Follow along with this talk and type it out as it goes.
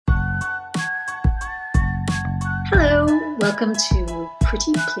Welcome to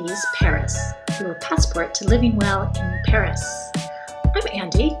Pretty Please Paris, your passport to living well in Paris. I'm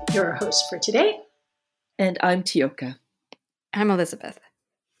Andy, your host for today. And I'm Tioka. I'm Elizabeth.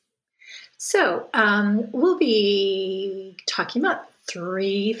 So we'll be talking about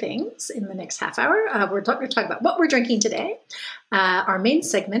three things in the next half hour. We're going to talk about what we're drinking today. Our main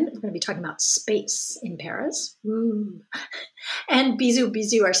segment, we're going to be talking about space in Paris. Ooh. And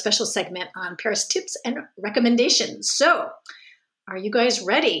Bisou, our special segment on Paris tips and recommendations. So are you guys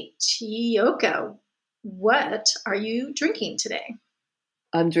ready? Tioka, what are you drinking today?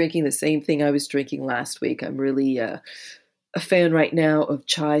 I'm drinking the same thing I was drinking last week. I'm really a fan right now of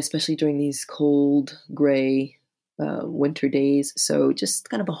chai, especially during these cold, gray winter days. So just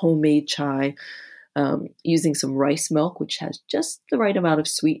kind of a homemade chai using some rice milk, which has just the right amount of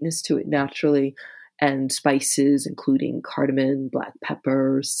sweetness to it naturally, and spices, including cardamom, black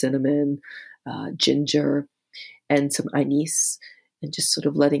pepper, cinnamon, ginger, and some anise, and just sort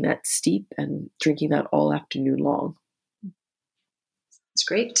of letting that steep and drinking that all afternoon long. That's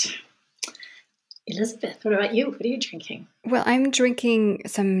great. Elizabeth, what about you? What are you drinking? Well, I'm drinking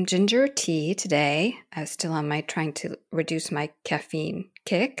some ginger tea today. I'm still on my trying to reduce my caffeine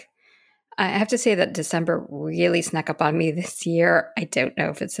kick. I have to say that December really snuck up on me this year. I don't know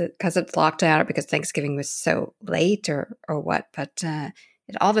if it's because it's lockdown or because Thanksgiving was so late or what, but it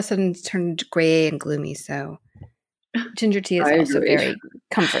all of a sudden turned gray and gloomy. So ginger tea is also very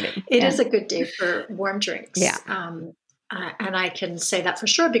comforting. It is a good day for warm drinks. Yeah. And I can say that for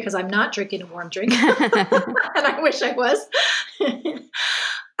sure because I'm not drinking a warm drink, and I wish I was.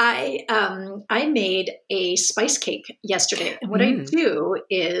 I made a spice cake yesterday, and what I do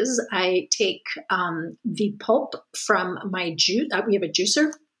is I take the pulp from my juice. We have a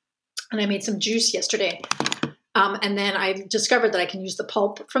juicer, and I made some juice yesterday. And then I discovered that I can use the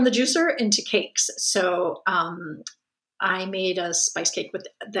pulp from the juicer into cakes. So I made a spice cake with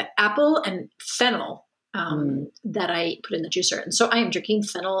the apple and fennel that I put in the juicer. And so I am drinking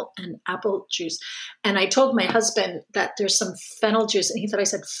fennel and apple juice. And I told my husband that there's some fennel juice, and he thought I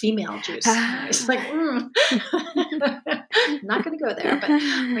said female juice. And I was like, not going to go there. But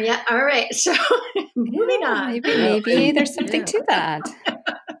yeah, all right. So moving on. Maybe there's something to that.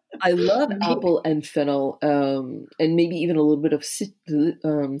 I love apple and fennel, and maybe even a little bit of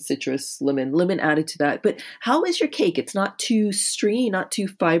citrus, lemon added to that. But how is your cake? It's not too stringy, not too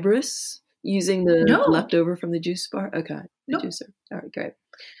fibrous? Using the leftover from the juice bar? Okay. The juicer. All right, great.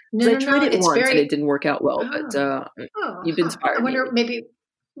 I tried it once and it didn't work out well, but you've inspired me. I wonder maybe...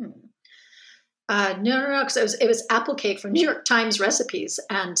 No, because it was apple cake from New York Times recipes.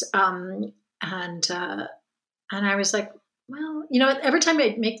 And I was like, well, every time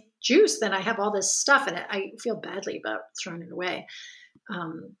I make juice, then I have all this stuff and I feel badly about throwing it away.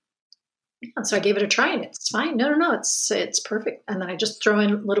 So I gave it a try and it's fine. No, it's perfect. And then I just throw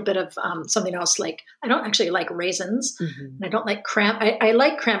in a little bit of something else. Like I don't actually like raisins, and I don't like I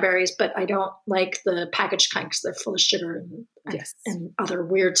like cranberries, but I don't like the packaged kind because they're full of sugar and other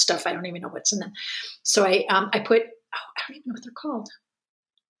weird stuff. I don't even know what's in them. So I put I don't even know what they're called.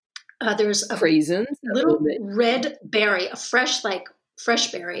 There's a raisins, little red berry, a fresh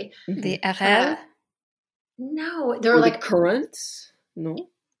berry. The RL? No, they're like currants. No.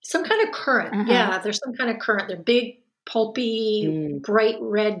 Some kind of currant. Yeah, there's some kind of currant. They're big, pulpy, bright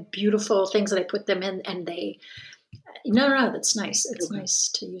red, beautiful things that I put them in, and they. No, that's nice. It's nice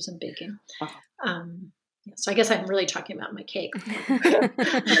to use in baking. So I guess I'm really talking about my cake.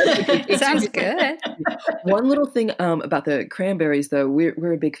 Sounds good. One little thing about the cranberries, though,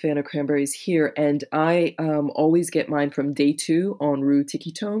 we're a big fan of cranberries here, and I always get mine from Day 2 on Rue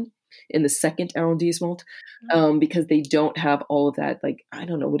Tiquetonne in the second arrondissement, because they don't have all of that, like, I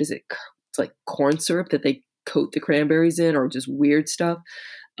don't know, what is it? It's like corn syrup that they coat the cranberries in, or just weird stuff.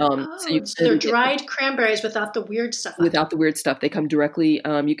 So they're dried cranberries without the weird stuff. Without the weird stuff. They come directly.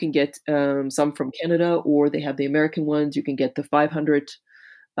 You can get some from Canada, or they have the American ones. You can get the 500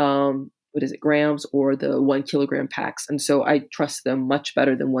 grams, or the 1 kilogram packs. And so I trust them much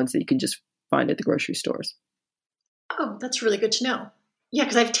better than ones that you can just find at the grocery stores. Oh, that's really good to know. Yeah,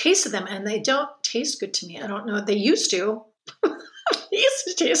 because I've tasted them and they don't taste good to me. I don't know. They used to. They used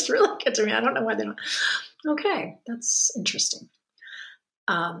to taste really good to me. I don't know why they don't. Okay, that's interesting.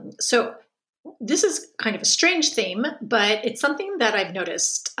 So this is kind of a strange theme, but it's something that I've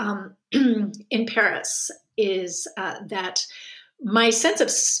noticed in Paris is that my sense of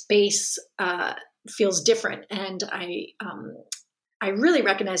space feels different. And I really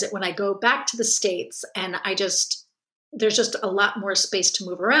recognize it when I go back to the States and there's just a lot more space to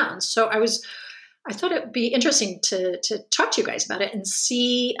move around. So I was I thought it would be interesting to talk to you guys about it and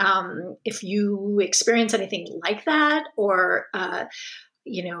see if you experience anything like that, or I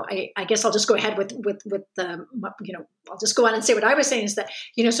guess I'll just go ahead with the I'll just go on and say what I was saying is that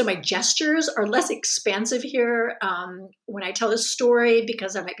so my gestures are less expansive here when I tell a story,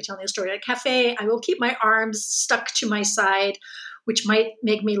 because I might be telling a story at a cafe. I will keep my arms stuck to my side, which might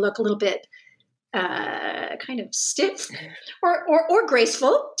make me look a little bit kind of stiff or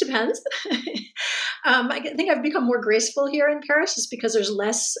graceful, depends. I think I've become more graceful here in Paris just because there's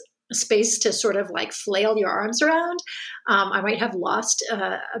less space to sort of like flail your arms around. I might have lost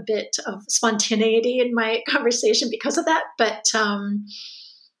a bit of spontaneity in my conversation because of that, but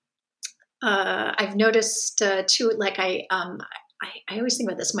I've noticed too, like I always think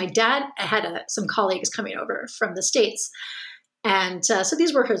about this. My dad had some colleagues coming over from the States. And so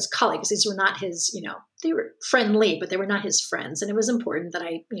these were his colleagues. These were not his, they were friendly, but they were not his friends. And it was important that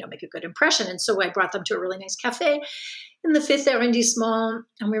I, make a good impression. And so I brought them to a really nice cafe in the Fifth Arrondissement,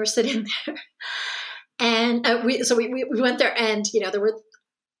 and we were sitting there. And we went there, and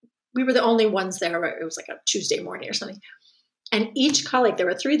we were the only ones there. It was like a Tuesday morning or something. And each colleague, there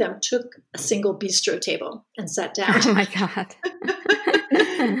were three of them, took a single bistro table and sat down. Oh my God.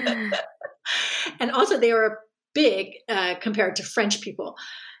 And also they were big compared to French people.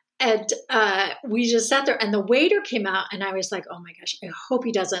 And we just sat there, and the waiter came out, and I was like, oh my gosh, I hope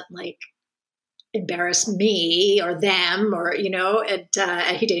he doesn't like embarrass me or them, or,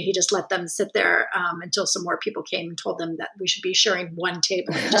 and he did. He just let them sit there until some more people came and told them that we should be sharing one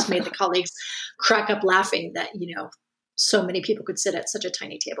table. It just made the colleagues crack up laughing that, so many people could sit at such a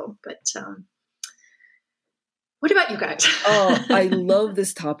tiny table. But what about you guys? Oh, I love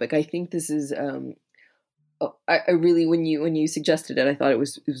this topic. I think this is, I really, when you suggested it, I thought it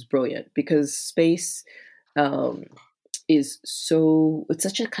was brilliant, because space is it's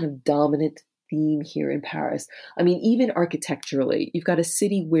such a kind of dominant theme here in Paris. I mean, even architecturally, you've got a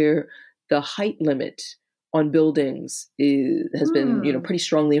city where the height limit on buildings has been, pretty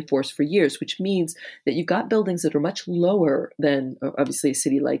strongly enforced for years, which means that you've got buildings that are much lower than obviously a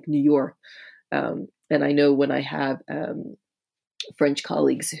city like New York. And I know when I have French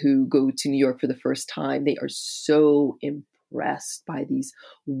colleagues who go to New York for the first time, they are so impressed by these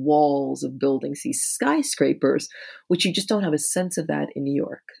walls of buildings, these skyscrapers, which you just don't have a sense of that in New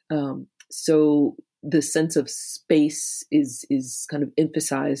York. So the sense of space is kind of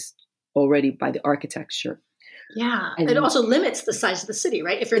emphasized already by the architecture. Yeah. And it also limits the size of the city,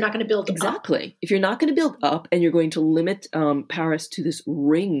 right? If you're not going to build exactly up. If you're not going to build up, and you're going to limit Paris to this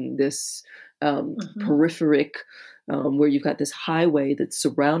ring, this peripheric, where you've got this highway that's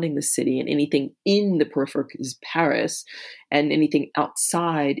surrounding the city, and anything in the peripheric is Paris, and anything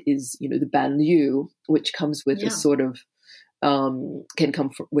outside is, the banlieue, which comes with a sort of can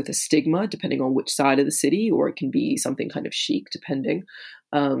come with a stigma depending on which side of the city, or it can be something kind of chic depending.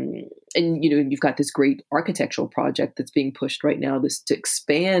 And you've got this great architectural project that's being pushed right now, this to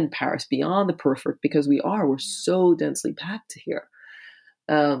expand Paris beyond the peripheric, because we're so densely packed here.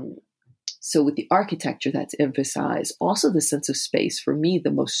 So with the architecture that's emphasized, also the sense of space. For me,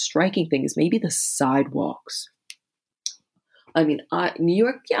 the most striking thing is maybe the sidewalks. I mean, New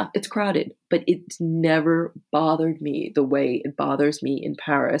York, it's crowded, but it's never bothered me the way it bothers me in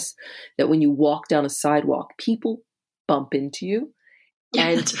Paris, that when you walk down a sidewalk, people bump into you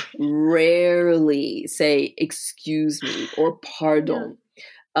and rarely say, excuse me, or pardon.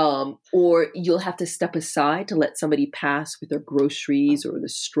 Or you'll have to step aside to let somebody pass with their groceries or the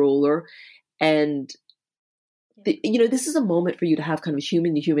stroller. And this is a moment for you to have kind of a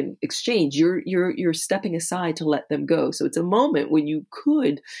human to human exchange. You're stepping aside to let them go. So it's a moment when you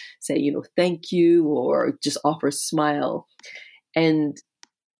could say, thank you, or just offer a smile. And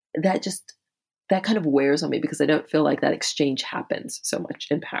that kind of wears on me, because I don't feel like that exchange happens so much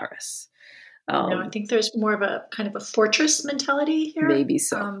in Paris. I think there's more of a kind of a fortress mentality here. Maybe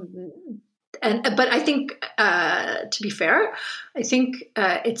so. But I think, to be fair, I think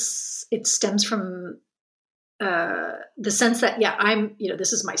it stems from the sense that, I'm,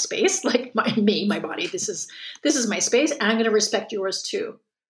 this is my space, like my body. This is my space, and I'm going to respect yours too.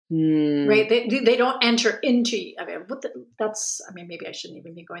 Right? They don't enter into. I mean, maybe I shouldn't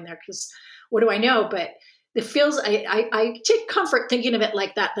even be going there, because what do I know? But it feels, I take comfort thinking of it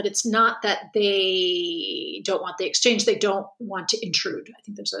like that it's not that they don't want the exchange. They don't want to intrude. I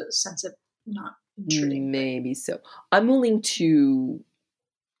think there's a sense of not intruding. Maybe so. I'm willing to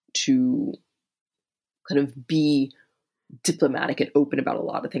kind of be diplomatic and open about a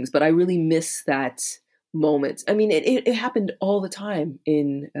lot of things, but I really miss that moment. I mean, it happened all the time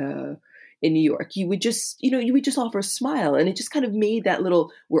in in New York, you would just, you would just offer a smile, and it just kind of made that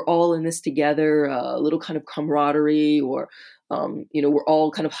little, we're all in this together, little kind of camaraderie, or, we're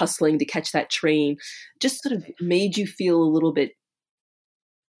all kind of hustling to catch that train, just sort of made you feel a little bit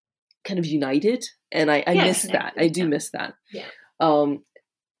kind of united. And I miss that. I do miss that. Yeah.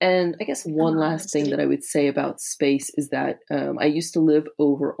 And I guess one last thing that I would say about space is that I used to live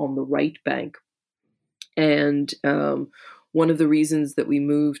over on the right bank. And one of the reasons that we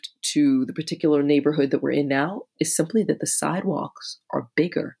moved to the particular neighborhood that we're in now is simply that the sidewalks are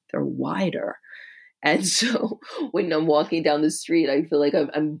bigger, they're wider. And so when I'm walking down the street, I feel like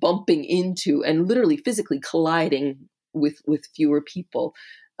I'm bumping into and literally physically colliding with fewer people.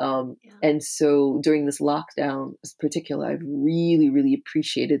 And so during this lockdown in particular, I've really, really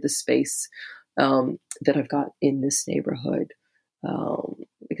appreciated the space that I've got in this neighborhood,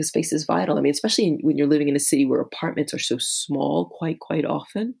 because space is vital. I mean, especially when you're living in a city where apartments are so small quite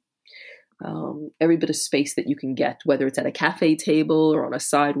often. Every bit of space that you can get, whether it's at a cafe table or on a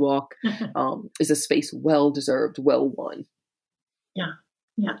sidewalk, is a space well-deserved, well-won. Yeah.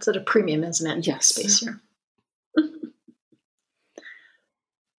 Yeah, it's at a premium, isn't it? Yes. Space here.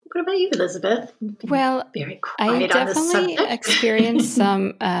 What about you, Elizabeth? Well, very quiet I definitely on this experienced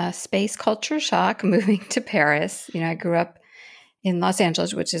some space culture shock moving to Paris. I grew up in Los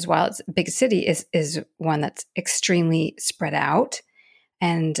Angeles, which is, while it's a big city, is one that's extremely spread out.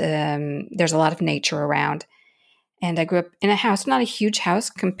 And there's a lot of nature around. And I grew up in a house, not a huge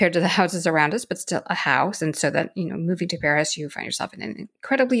house compared to the houses around us, but still a house. And so that, moving to Paris, you find yourself in an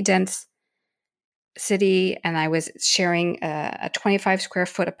incredibly dense city. And I was sharing a 25 square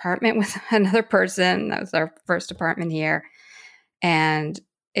foot apartment with another person. That was our first apartment here. And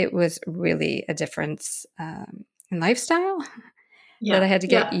it was really a difference in lifestyle that I had to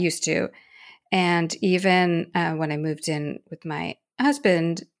get used to. And even when I moved in with my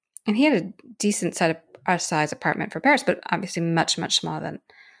husband, and he had a decent size apartment for Paris, but obviously much, much smaller than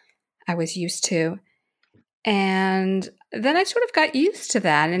I was used to. And then I sort of got used to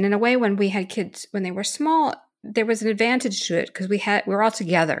that. And in a way, when we had kids, when they were small, there was an advantage to it because we were all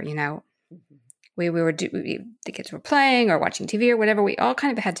together, the kids were playing or watching TV or whatever. We all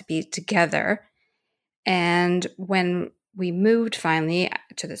kind of had to be together. And when we moved finally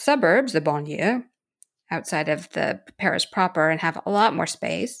to the suburbs, the banlieue, outside of the Paris proper, and have a lot more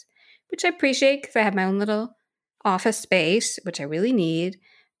space, which I appreciate because I have my own little office space, which I really need.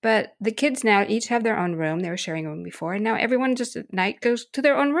 But the kids now each have their own room. They were sharing a room before, and now everyone just at night goes to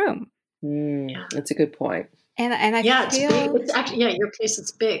their own room. That's a good point. And I feel it's actually your place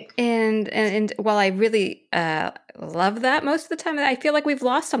is big. And while I really love that most of the time, I feel like we've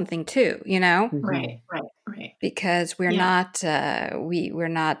lost something too. Right. Because we're not we're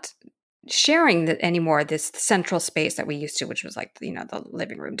not sharing anymore this central space that we used to, which was like the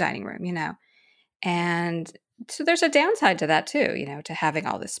living room, dining room, and so there's a downside to that too, to having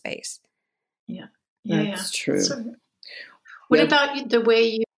all this space. That's true. So, what about the way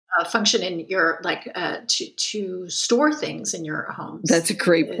you function in your to store things in your homes? That's a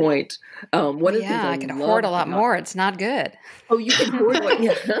great point. One of the things I can hoard a lot more. It's not good. Oh, you can hoard one.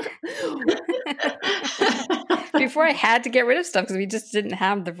 Before I had to get rid of stuff because we just didn't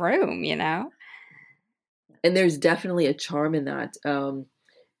have the room, And there's definitely a charm in that.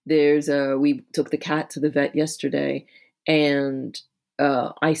 We took the cat to the vet yesterday, and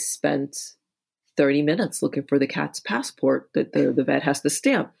I spent 30 minutes looking for the cat's passport that the vet has to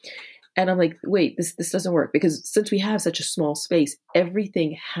stamp. And I'm like, wait, this doesn't work, because since we have such a small space,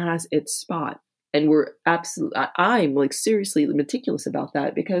 everything has its spot. And I'm like seriously meticulous about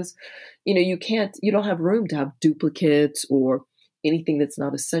that, because, you don't have room to have duplicates or anything that's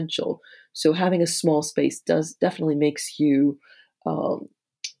not essential. So having a small space definitely makes you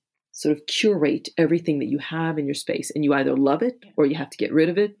sort of curate everything that you have in your space, and you either love it or you have to get rid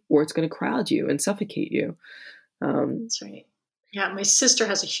of it, or it's going to crowd you and suffocate you. That's right. Yeah. My sister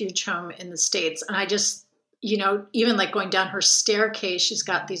has a huge home in the States, and I just, even like going down her staircase, she's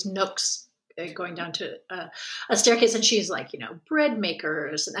got these nooks going down to a staircase, and she's like, bread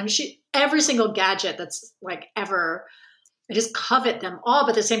makers, and I mean, every single gadget that's like ever, I just covet them all.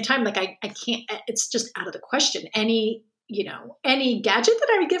 But at the same time, like I can't, it's just out of the question. Any gadget that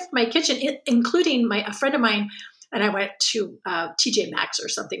I would get for my kitchen, including a friend of mine, and I went to TJ Maxx or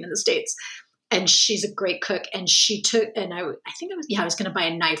something in the States, and she's a great cook, and she took, and I was going to buy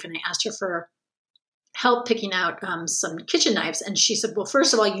a knife, and I asked her for help picking out some kitchen knives. And she said, well,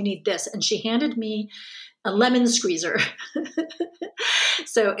 first of all, you need this. And she handed me a lemon squeezer.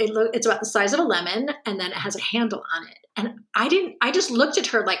 So it's about the size of a lemon, and then it has a handle on it. And I just looked at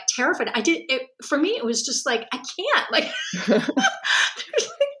her like terrified. For me, it was just like, I can't, like, I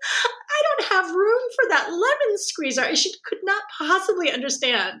don't for that lemon squeezer. She could not possibly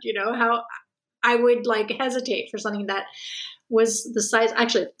understand, how I would like hesitate for something that was the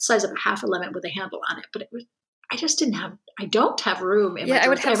size of a half a lemon with a handle on it. But I don't have room in my I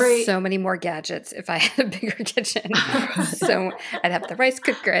would have drawers. so many more gadgets if I had a bigger kitchen. So I'd have the rice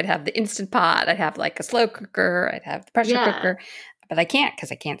cooker, I'd have the Instant Pot, I'd have like a slow cooker, I'd have the pressure cooker, but I can't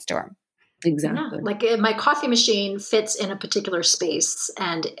because I can't store them. Exactly. Yeah. Like my coffee machine fits in a particular space.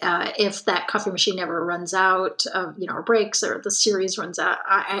 And if that coffee machine ever runs out of, or breaks or the series runs out,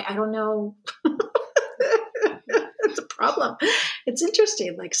 I don't know. It's a problem. It's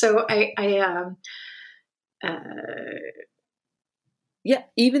interesting. Like, so yeah,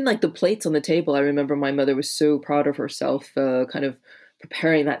 even like the plates on the table. I remember my mother was so proud of herself, kind of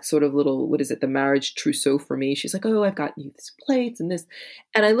preparing that sort of little, what is it, the marriage trousseau for me. She's like, oh, I've got you these plates and this.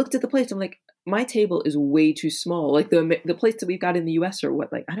 And I looked at the plates. I'm like, my table is way too small. Like the plates that we've got in the US are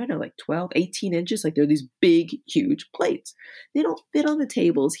what, like, I don't know, like 12, 18 inches. Like they're these big, huge plates. They don't fit on the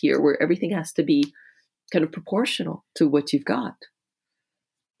tables here where everything has to be kind of proportional to what you've got.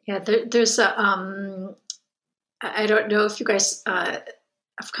 Yeah, there's I don't know if you guys have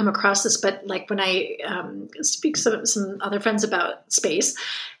come across this, but like when I speak to some other friends about space,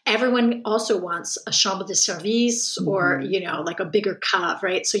 everyone also wants a chambre de service or, like a bigger cave,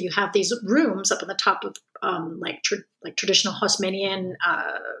 right? So you have these rooms up on the top of like traditional Haussmannian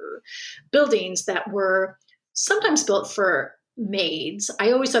buildings that were sometimes built for maids.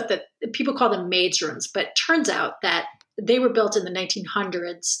 I always thought that people call them maids' rooms, but turns out that they were built in the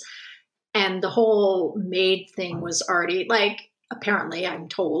 1900s. And the whole maid thing was already like, apparently, I'm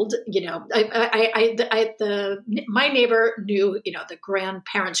told, my neighbor knew, the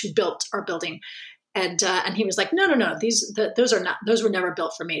grandparents who built our building, and he was like, no, those were never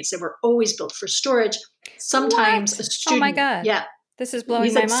built for maids. They were always built for storage. Sometimes a student, oh my God, yeah, this is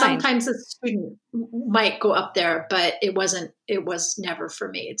blowing my mind. Sometimes a student might go up there, but it was never for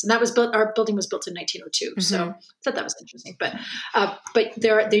maids. And that was built. Our building was built in 1902, so I thought that was interesting. But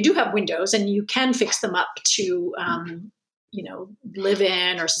they do have windows, and you can fix them up to live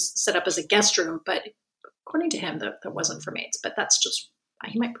in or set up as a guest room. But according to him, that wasn't for maids. But that's just,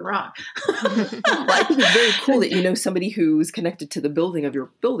 he might be wrong. Well, I think it's very cool that you know somebody who's connected to the building of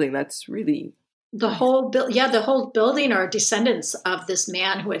your building. That's really the whole building are descendants of this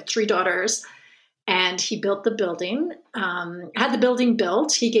man who had 3 daughters, and he built the building. Had the building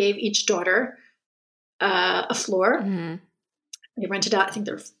built, he gave each daughter a floor. Mm-hmm. They rented out, I think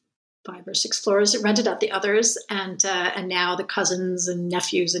there were 5 or 6 floors. It rented out the others, and now the cousins and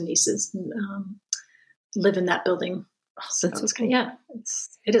nephews and nieces live in that building. So it's cool. Yeah,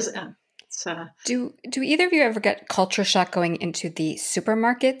 it is. Do either of you ever get culture shock going into the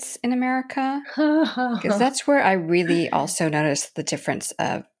supermarkets in America? Because that's where I really also noticed the difference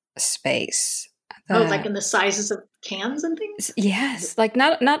of space. Like in the sizes of cans and things? Yes. Like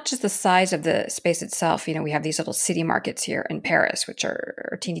not just the size of the space itself. We have these little city markets here in Paris, which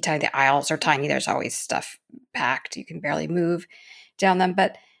are teeny tiny. The aisles are tiny. There's always stuff packed. You can barely move down them.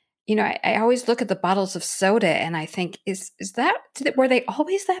 But, I always look at the bottles of soda and I think, were they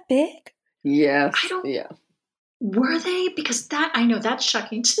always that big? Yes. Were they? Because I know that's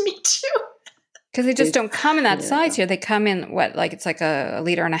shocking to me too. Because they just don't come in that size here. They come in it's like a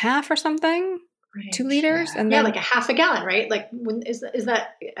liter and a half or something? Right. 2 liters? Yeah. And then, like a half a gallon, right? Like when is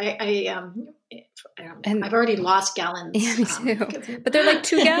that I've already lost gallons. Yeah, me too. But they're like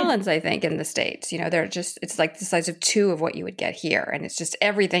 2 gallons, I think, in the States. They're just, it's like the size of 2 of what you would get here. And it's just,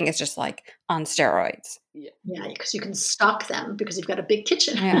 everything is just like on steroids. Yeah, because you can stock them because you've got a big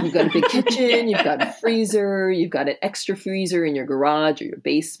kitchen. Yeah. You've got a big kitchen, you've got a freezer, you've got an extra freezer in your garage or your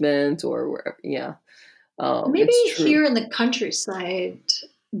basement or wherever. Yeah. Maybe here in the countryside,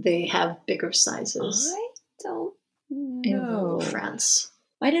 they have bigger sizes. I don't know. In France.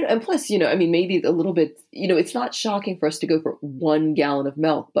 I don't know. And plus, maybe a little bit, it's not shocking for us to go for 1 gallon of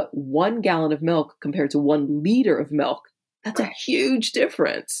milk, but 1 gallon of milk compared to 1 liter of milk, that's a huge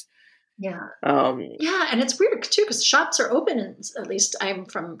difference. Yeah. And it's weird too, because shops are open, and at least I'm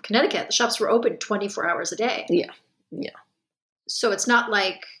from Connecticut, the shops were open 24 hours a day. Yeah. So it's not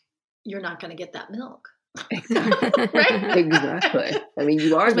like you're not going to get that milk. Right? Exactly. I mean,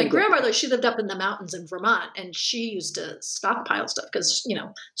 you are. My grandmother, she lived up in the mountains in Vermont, and she used to stockpile stuff because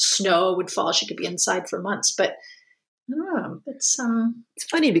snow would fall. She could be inside for months. But I don't know. It's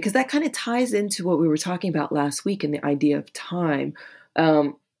funny because that kind of ties into what we were talking about last week and the idea of time.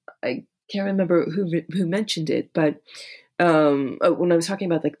 I can't remember who mentioned it, but when I was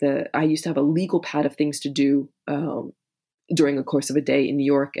talking about I used to have a legal pad of things to do during a course of a day in New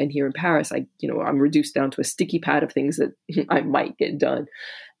York and here in Paris, I'm reduced down to a sticky pad of things that I might get done.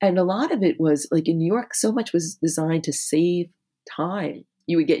 And a lot of it was like in New York, so much was designed to save time.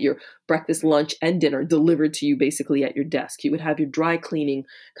 You would get your breakfast, lunch, and dinner delivered to you basically at your desk. You would have your dry cleaning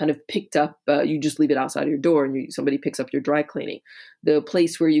kind of picked up. You just leave it outside of your door and somebody picks up your dry cleaning. The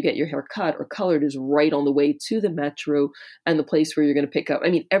place where you get your hair cut or colored is right on the way to the metro, and the place where you're going to pick up.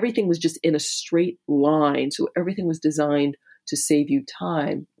 I mean, everything was just in a straight line. So everything was designed to save you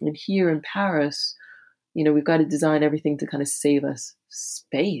time. And here in Paris, we've got to design everything to kind of save us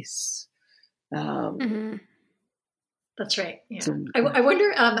space. That's right. Yeah. I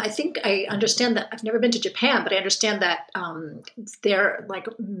wonder, I think I understand that I've never been to Japan, but I understand that they're like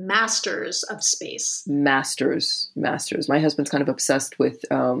masters of space. Masters. My husband's kind of obsessed with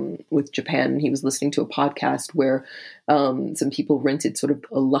Japan. He was listening to a podcast where some people rented sort of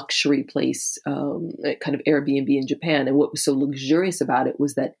a luxury place, kind of Airbnb in Japan. And what was so luxurious about it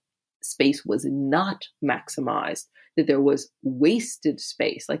was that space was not maximized, that there was wasted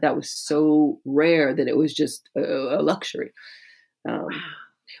space. Like that was so rare that it was just a luxury. Wow.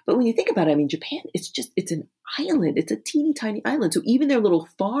 But when you think about it, I mean, Japan, it's an island. It's a teeny tiny island. So even their little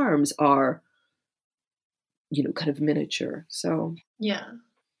farms are, kind of miniature. So yeah.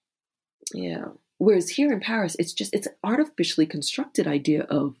 Whereas here in Paris, it's an artificially constructed idea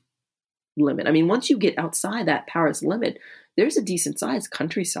of limit. I mean, once you get outside that Paris limit, there's a decent sized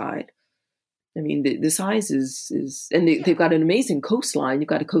countryside. I mean, the size is and they've got an amazing coastline. You've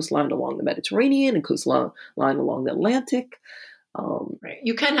got a coastline along the Mediterranean and coastline along the Atlantic. Right.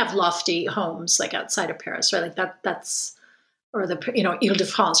 You can have lofty homes like outside of Paris, right? Like that's, or the,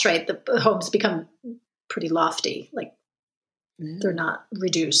 Ile-de-France, right? The homes become pretty lofty. Like they're not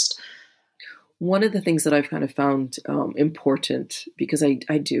reduced. One of the things that I've kind of found important, because I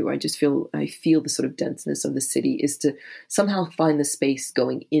feel the sort of denseness of the city, is to somehow find the space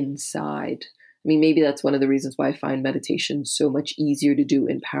going inside. I mean, maybe that's one of the reasons why I find meditation so much easier to do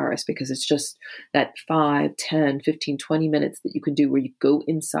in Paris, because it's just that 5, 10, 15, 20 minutes that you can do where you go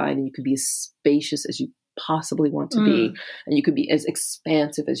inside and you can be as spacious as you possibly want to be, and you can be as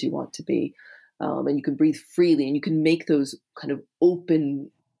expansive as you want to be, and you can breathe freely, and you can make those kind of open,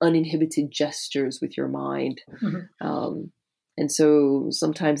 uninhibited gestures with your mind. And so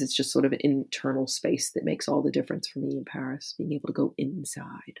sometimes it's just sort of an internal space that makes all the difference for me in Paris, being able to go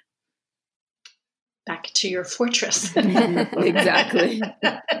inside. Back to your fortress. Exactly.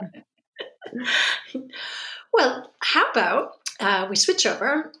 Well, how about we switch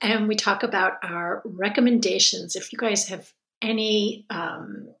over and we talk about our recommendations. If you guys have any, I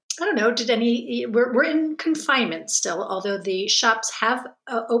don't know, we're in confinement still, although the shops have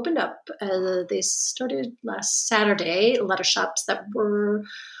opened up. They started last Saturday. A lot of shops that were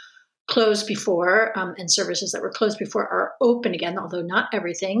closed before and services that were closed before are open again, although not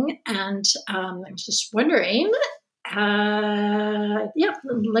everything. And I was just wondering, let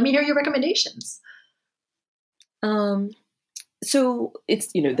me hear your recommendations. So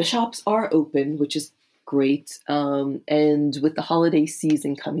it's, the shops are open, which is great. And with the holiday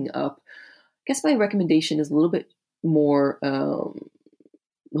season coming up, I guess my recommendation is a little bit more,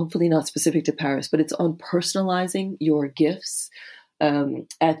 hopefully not specific to Paris, but it's on personalizing your gifts.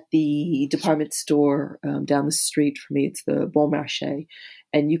 At the department store down the street from me, it's the Bon Marché,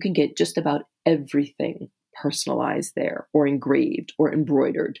 and you can get just about everything personalized there, or engraved or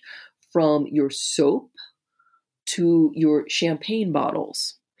embroidered, from your soap to your champagne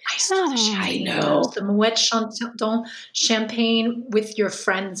bottles. I saw the champagne. I know. The Moet Chandon champagne with your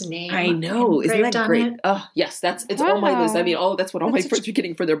friend's name. I know. Isn't that great? Oh, yes. It's on my list. I mean, that's what all my friends are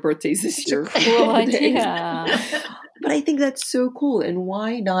getting for their birthdays this year. Cool idea. But I think that's so cool. And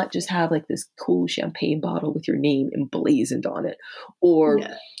why not just have like this cool champagne bottle with your name emblazoned on it, or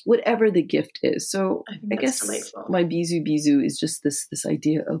whatever the gift is. So I guess delightful. My bisou is just this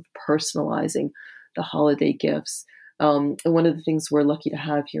idea of personalizing the holiday gifts. And one of the things we're lucky to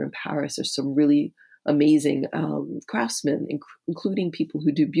have here in Paris are some really amazing craftsmen, including people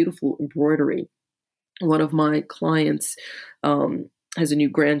who do beautiful embroidery. One of my clients has a new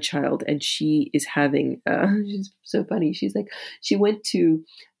grandchild, and she is having, she's so funny. She's like, she went to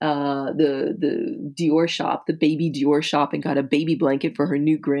the Dior shop, the baby Dior shop, and got a baby blanket for her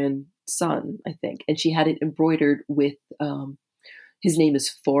new grandson, I think. And she had it embroidered with, his name is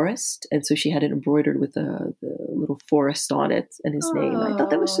Forrest. And so she had it embroidered with the little forest on it and his name. I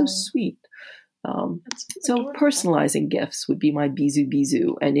thought that was so sweet. So personalizing gifts would be my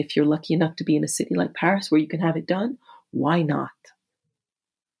bisou. And if you're lucky enough to be in a city like Paris where you can have it done, why not?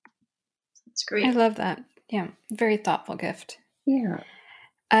 That's great. I love that. Yeah. Very thoughtful gift. Yeah.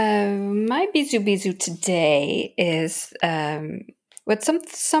 My bisou bisou today is with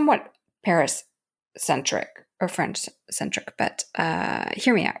somewhat Paris centric or French centric, but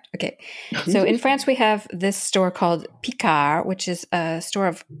hear me out. Okay, so in France we have this store called Picard, which is a store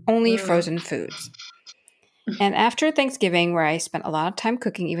of only frozen foods. And after Thanksgiving, where I spent a lot of time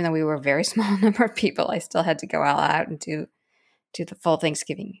cooking, even though we were a very small number of people, I still had to go all out and do the full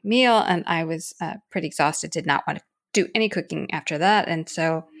Thanksgiving meal, and I was pretty exhausted. Did not want to do any cooking after that, and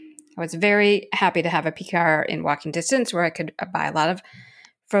so I was very happy to have a Picard in walking distance where I could buy a lot of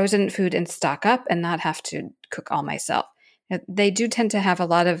frozen food and stock up and not have to cook all myself. They do tend to have a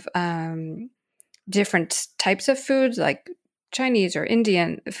lot of different types of foods, like Chinese or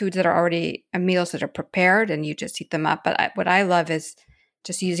Indian foods that are already meals that are prepared and you just heat them up. But what I love is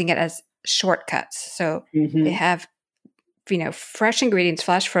just using it as shortcuts. So they have, fresh ingredients,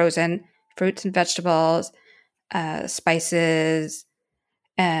 flash frozen, fruits and vegetables, spices,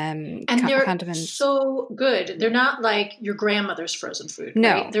 and they're condiments. So good. They're not like your grandmother's frozen food.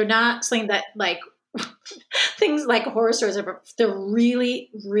 No, right? They're not something that like things like horror stories. They're really,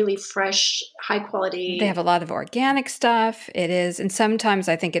 really fresh, high quality. They have a lot of organic stuff. It is, and sometimes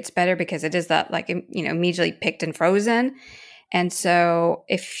I think it's better because it is that immediately picked and frozen. And so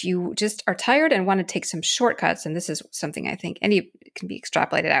if you just are tired and want to take some shortcuts, and this is something I think can be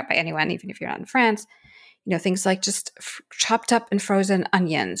extrapolated out by anyone, even if you're not in France. Things like just chopped up and frozen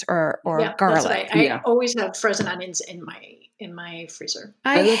onions or garlic. I always have frozen onions in my freezer.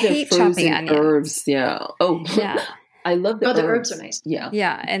 I hate chopping onions. Herbs, yeah. Oh, yeah. I love the herbs. The herbs are nice. Yeah,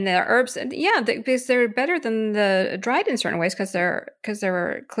 yeah, and the herbs, because they're better than the dried in certain ways because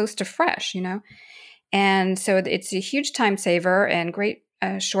they're close to fresh, And so it's a huge time saver and great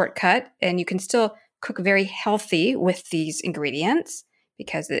shortcut, and you can still cook very healthy with these ingredients.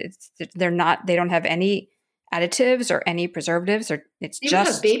 Because they don't have any additives or any preservatives, or it's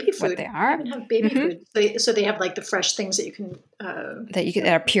just baby food. What they are. They have baby food, so they have like the fresh things that you can that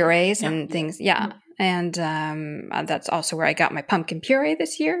are purees and things. Yeah, and that's also where I got my pumpkin puree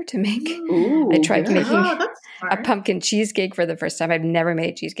this year to make. I tried making a pumpkin cheesecake for the first time. I've never made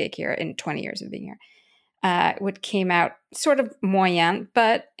a cheesecake here in 20 years of being here. What came out sort of moyen,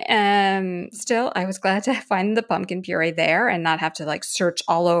 but still, I was glad to find the pumpkin puree there and not have to search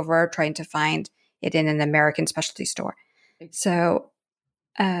all over trying to find it in an American specialty store. So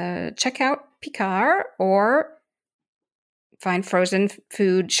check out Picard or find frozen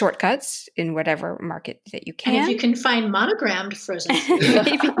food shortcuts in whatever market that you can. And if you can find monogrammed frozen food.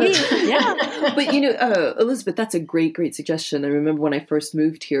 Yeah. But Elizabeth, that's a great, great suggestion. I remember when I first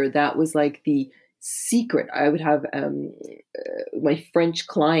moved here, that was like the secret. I would have my French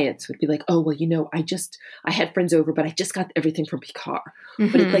clients would be like, "Oh, well, I had friends over, but I just got everything from Picard."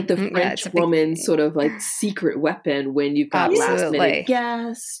 But it's like the French woman's sort of like secret weapon when you've got last minute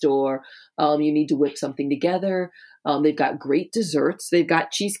guest or you need to whip something together. They've got great desserts. They've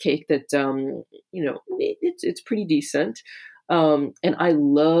got cheesecake that it's pretty decent. And I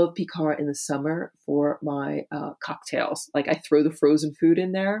love Picard in the summer for my cocktails. Like I throw the frozen food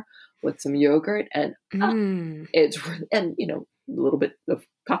in there with some yogurt and a little bit of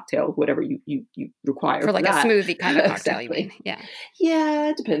cocktail, whatever you require for like that. a smoothie kind of cocktail. Exactly. You mean? Yeah,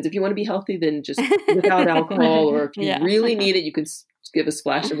 it depends. If you want to be healthy, then just without alcohol, or if you really need it, you can give a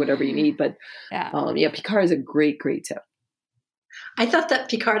splash of whatever you need. But Picard is a great, great tip. I thought that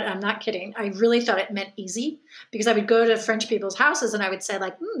Picard, I'm not kidding, I really thought it meant easy because I would go to French people's houses and I would say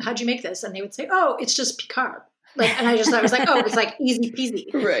how'd you make this? And they would say, oh, it's just Picard. And I just thought it was oh, it's like easy peasy.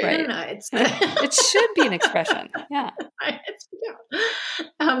 Right. No, it should be an expression. Yeah.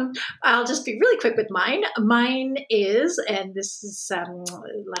 I'll just be really quick with mine. Mine is, and this is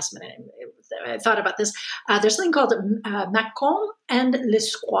last minute, I thought about this. There's something called Macon and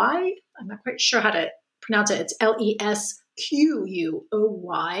Lesquoy. I'm not quite sure how to pronounce it. It's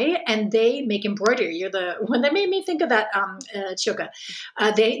Lesquoy, and they make embroidery. You're the one that made me think of that, Chioka.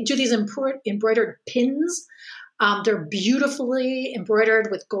 They do these embroidered pins. They're beautifully embroidered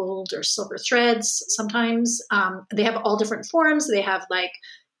with gold or silver threads. Sometimes they have all different forms. They have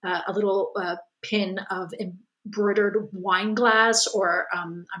a little pin of embroidered wine glass, or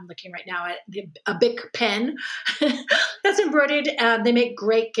I'm looking right now at a Bic pen that's embroidered. They make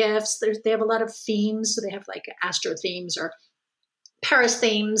great gifts. They have a lot of themes. So they have Astro themes or Paris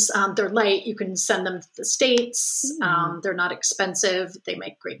themes. They're light. You can send them to the States. They're not expensive. They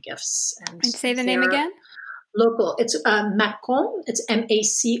make great gifts. And say the name again. Local. It's Macon. It's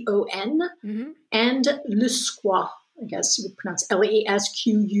Macon, and Lesquoy. I guess you would pronounce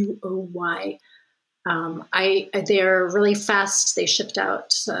Lesquoy. They're really fast. They shipped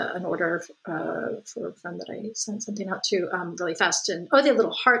out an order for a friend that I sent something out to really fast. And they have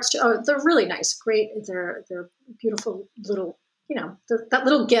little hearts too. Oh, they're really nice. Great. They're beautiful little, that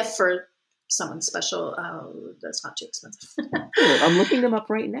little gift for someone special. That's not too expensive. I'm looking them up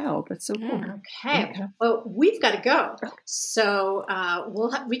right now. That's so cool. Okay. Well, we've got to go. So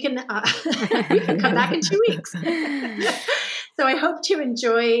we can come back in 2 weeks. So I hope you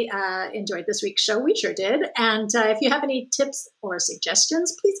enjoyed this week's show. We sure did. And if you have any tips or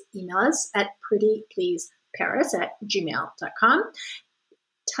suggestions, please email us at prettypleaseparis@gmail.com.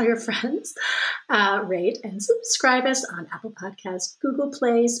 Tell your friends, rate and subscribe us on Apple Podcasts, Google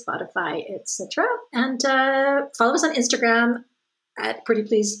Play, Spotify, etc. And follow us on Instagram at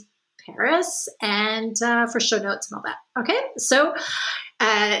prettypleaseparis and for show notes and all that. Okay, so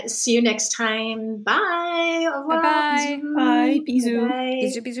see you next time. Bye. Au revoir. Bye. Bye. Bisous. Bye.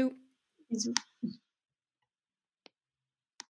 Bisous, bisous. Bisous.